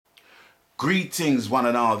Greetings one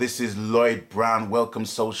and all, this is Lloyd Brown. Welcome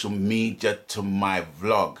social media to my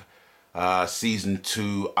vlog. Season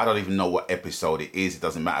 2, I don't even know what episode it is, it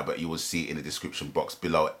doesn't matter, but you will see it in the description box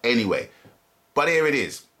below anyway. But here it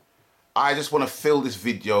is. I just want to fill this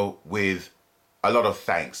video with a lot of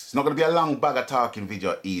thanks. It's not going to be a long bag of talking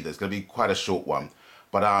video either, it's going to be quite a short one.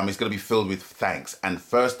 But it's going to be filled with thanks. And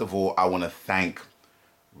first of all, I want to thank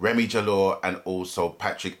Remy Jalor and also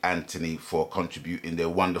Patrick Anthony for contributing their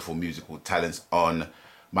wonderful musical talents on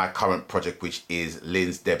my current project, which is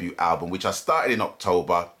Lynn's debut album, which I started in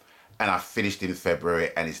October and I finished in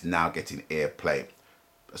February, and it's now getting airplay.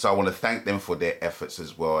 So I want to thank them for their efforts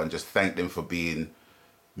as well, and just thank them for being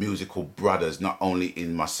musical brothers, not only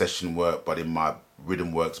in my session work but in my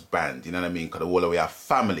Rhythm Works band, you know what I mean? Because all the way our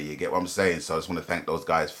family, you get what I'm saying? So I just want to thank those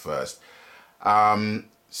guys first.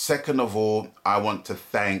 Second of all, I want to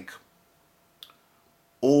thank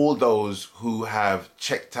all those who have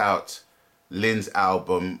checked out Lynn's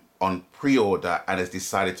album on pre-order and has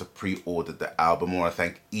decided to pre-order the album. I want to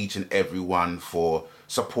thank each and everyone for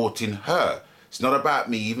supporting her. It's not about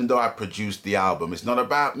me, even though I produced the album. It's not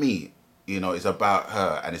about me, you know, it's about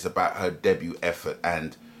her, and it's about her debut effort.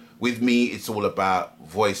 And with me, it's all about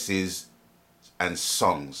voices and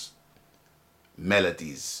songs,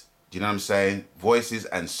 melodies. Do you know what I'm saying? Voices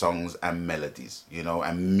and songs and melodies, you know,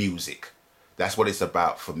 and music. That's what it's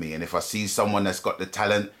about for me. And if I see someone that's got the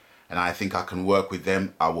talent and I think I can work with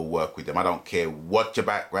them, I will work with them. I don't care what your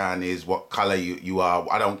background is, what color you are.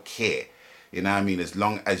 I don't care. You know what I mean? As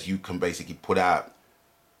long as you can basically put out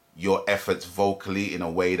your efforts vocally in a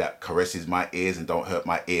way that caresses my ears and don't hurt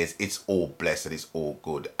my ears, it's all blessed and it's all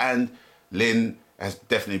good. And Lynn has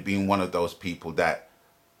definitely been one of those people that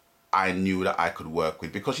I knew that I could work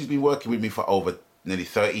with, because she's been working with me for over nearly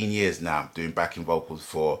 13 years now, doing backing vocals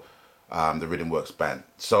for the Rhythm Works band.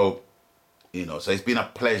 So, you know, so it's been a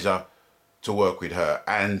pleasure to work with her.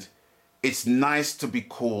 And it's nice to be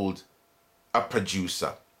called a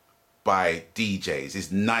producer by DJs.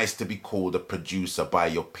 It's nice to be called a producer by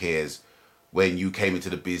your peers when you came into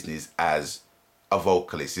the business as a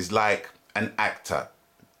vocalist. It's like an actor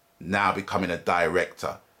now becoming a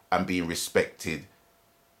director and being respected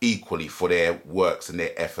equally for their works and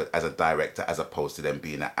their effort as a director, as opposed to them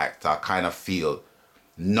being an actor. I kind of feel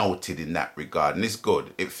noted in that regard, and it's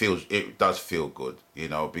good. It does feel good, you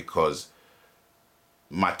know, because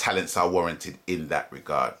my talents are warranted in that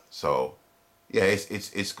regard. So yeah,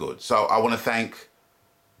 it's good. So I want to thank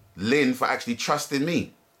Lynn for actually trusting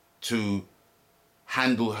me to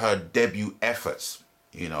handle her debut efforts,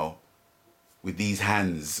 you know, with these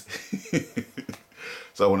hands.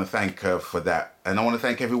 So I want to thank her for that. And I want to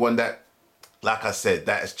thank everyone that, like I said,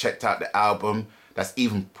 that has checked out the album, that's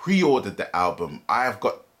even pre-ordered the album. I have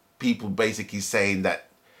got people basically saying that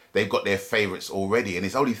they've got their favorites already, and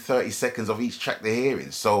it's only 30 seconds of each track they're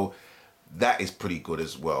hearing. So that is pretty good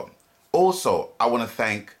as well. Also, I want to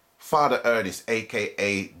thank Father Ernest,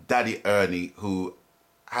 aka Daddy Ernie, who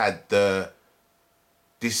had the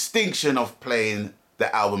distinction of playing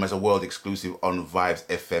the album as a world exclusive on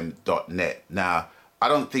vibesfm.net. Now, I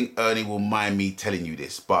don't think Ernie will mind me telling you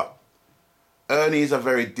this, but Ernie is a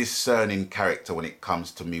very discerning character when it comes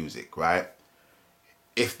to music, right?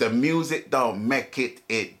 If the music don't make it,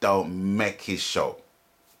 it don't make his show.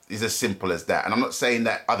 It's as simple as that. And I'm not saying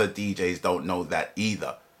that other DJs don't know that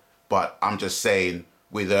either, but I'm just saying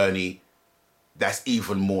with Ernie, that's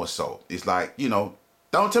even more so. It's like, you know,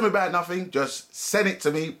 don't tell me about nothing, just send it to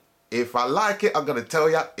me. If I like it, I'm going to tell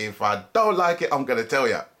you. If I don't like it, I'm going to tell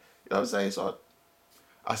you. You know what I'm saying? So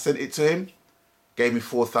I sent it to him, gave me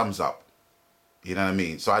 4 thumbs up. You know what I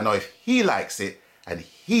mean? So I know if he likes it and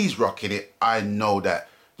he's rocking it, I know that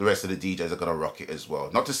the rest of the DJs are going to rock it as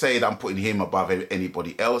well. Not to say that I'm putting him above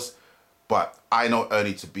anybody else, but I know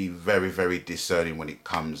Ernie to be very, very discerning when it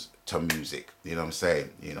comes to music. You know what I'm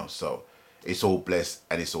saying? You know, so it's all blessed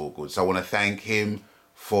and it's all good. So I want to thank him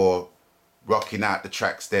for rocking out the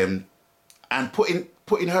tracks then, and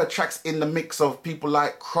putting her tracks in the mix of people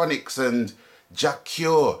like Chronix and Jack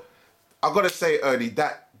Cure. I gotta say, Ernie,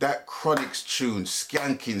 that Chronix tune,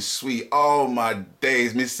 Skanking Sweet, oh my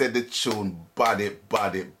days, me said the tune, bad.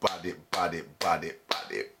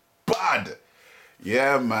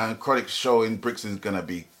 Yeah, man, Chronix show in Brixton's gonna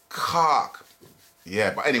be cock.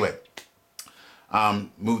 Yeah, but anyway,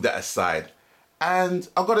 move that aside. And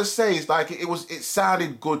I've got to say, it's like it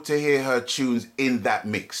sounded good to hear her tunes in that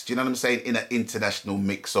mix. Do you know what I'm saying? In an international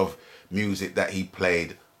mix of music that he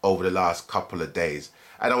played over the last couple of days.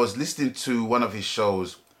 And I was listening to one of his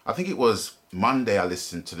shows, I think it was Monday I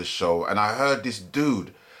listened to the show, and I heard this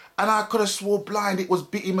dude, and I could have swore blind it was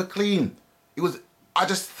Bitty McLean. It was I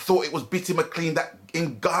just thought it was Bitty McLean that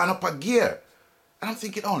in gone up a gear. And I'm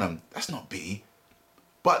thinking, oh no, that's not Bitty.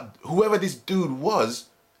 But whoever this dude was,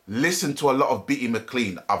 listened to a lot of Bitty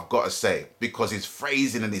McLean, I've got to say, because his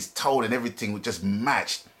phrasing and his tone and everything was just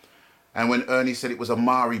matched. And when Ernie said it was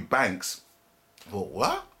Amari Banks, I thought,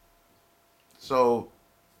 what? So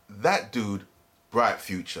that dude, bright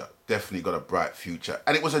future, definitely got a bright future.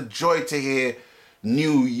 And it was a joy to hear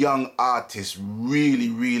new young artists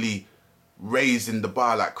really raising the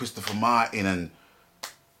bar, like Christopher Martin and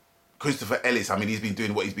Christopher Ellis. I mean, he's been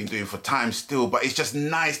doing what he's been doing for time still, but it's just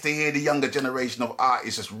nice to hear the younger generation of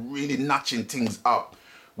artists just really notching things up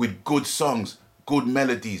with good songs, good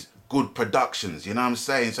melodies, good productions, you know what I'm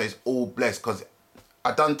saying? So it's all blessed, because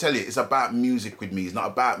I done tell you, it's about music with me. It's not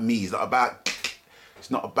about me. It's not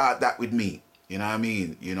about that with me. You know what I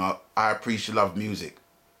mean? You know, I appreciate love music,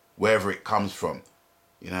 wherever it comes from.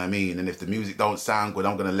 You know what I mean? And if the music don't sound good,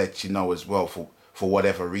 I'm going to let you know as well, for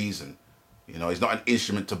whatever reason. You know, it's not an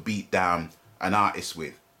instrument to beat down an artist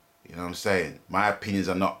with. You know what I'm saying? My opinions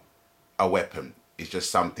are not a weapon. It's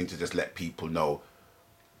just something to just let people know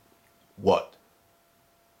what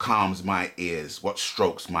calms my ears, what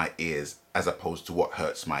strokes my ears, as opposed to what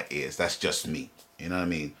hurts my ears. That's just me. You know what I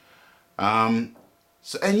mean?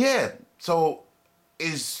 So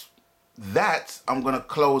is that, I'm going to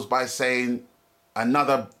close by saying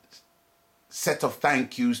another set of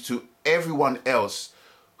thank yous to everyone else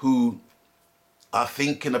who are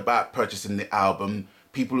thinking about purchasing the album,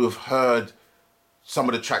 people who have heard some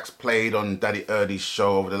of the tracks played on Daddy Ernie's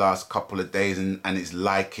show over the last couple of days and is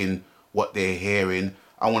liking what they're hearing.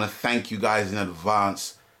 I want to thank you guys in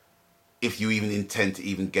advance if you even intend to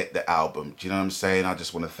even get the album. Do you know what I'm saying? I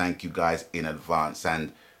just want to thank you guys in advance.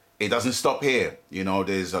 And it doesn't stop here. You know,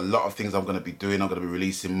 there's a lot of things I'm going to be doing. I'm going to be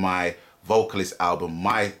releasing my vocalist album,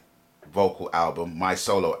 my vocal album, my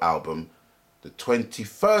solo album, the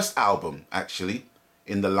 21st album actually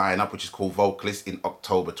in the lineup, which is called Vocalist, in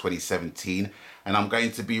October 2017. And I'm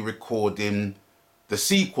going to be recording the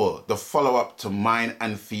sequel, the follow-up to mine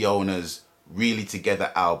and Fiona's Really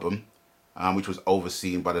Together album, which was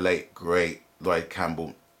overseen by the late great Lloyd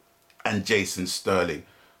Campbell and Jason Sterling.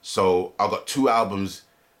 So I've got 2 albums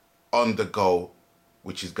on the go,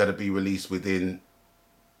 which is going to be released within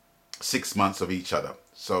 6 months of each other.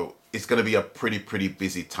 So it's going to be a pretty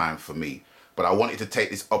busy time for me. But I wanted to take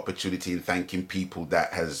this opportunity in thanking people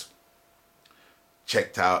that has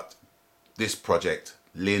checked out this project,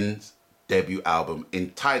 Lynn's debut album,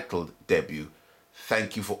 entitled Debut.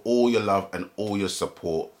 Thank you for all your love and all your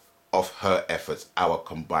support of her efforts, our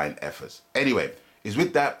combined efforts. Anyway, is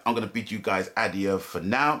with that, I'm going to bid you guys adieu for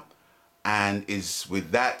now. And is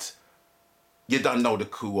with that, you don't know the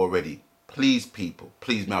coup already. Please, people,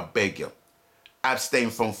 please, may I beg you, abstain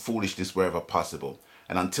from foolishness wherever possible.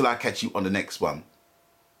 And until I catch you on the next one,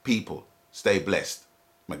 people, stay blessed.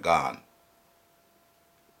 Magan.